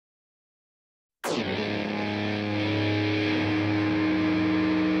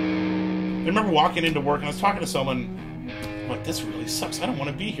I remember walking into work and I was talking to someone, I'm like, this really sucks. I don't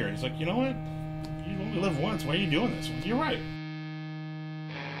want to be here. And he's like, you know what? You only live once. Why are you doing this? You're right.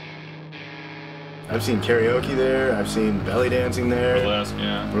 I've seen karaoke there. I've seen belly dancing there. Burlesque,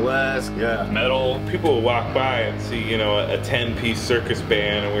 yeah. Burlesque, yeah. Metal. People would walk by and see, you know, a 10-piece circus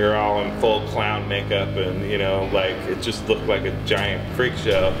band, and we were all in full clown makeup, and, you know, like, it just looked like a giant freak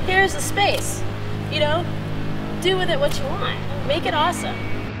show. Here's the space, you know? Do with it what you want. Make it awesome.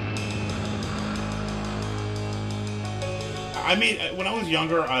 I mean, when I was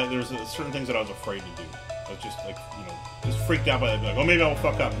younger, there's certain things that I was afraid to do. I was just like, you know, just freaked out by it. Like, oh, maybe I'll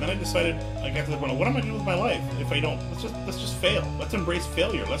fuck up. And then I decided, like, after the point, what am I going to do with my life if I don't? Let's just fail. Let's embrace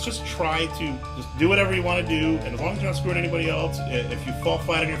failure. Let's just try to just do whatever you want to do. And as long as you're not screwing anybody else, if you fall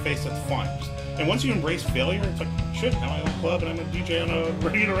flat on your face, that's fine. And once you embrace failure, it's like, shit, now I own a club and I'm a DJ on a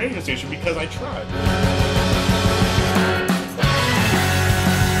radio station because I tried.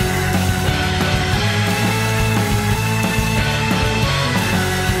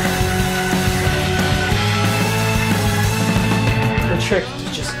 Trick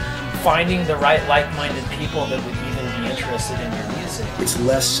is just finding the right like-minded people that would even be interested in your music. It's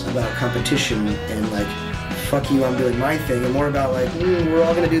less about competition and like, fuck you, I'm doing my thing, and more about like, we're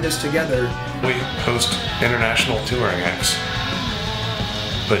all gonna do this together. We host international touring acts,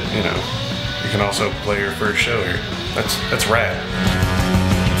 but you know, you can also play your first show here. That's rad.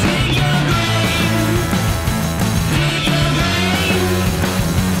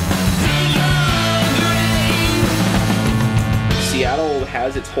 Seattle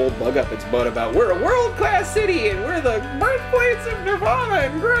has its whole bug up its butt about we're a world-class city and we're the birthplace of Nirvana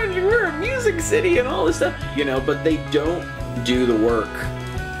and grunge and we're a music city and all this stuff, you know, but they don't do the work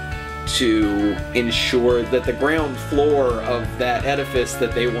to ensure that the ground floor of that edifice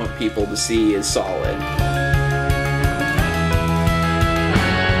that they want people to see is solid.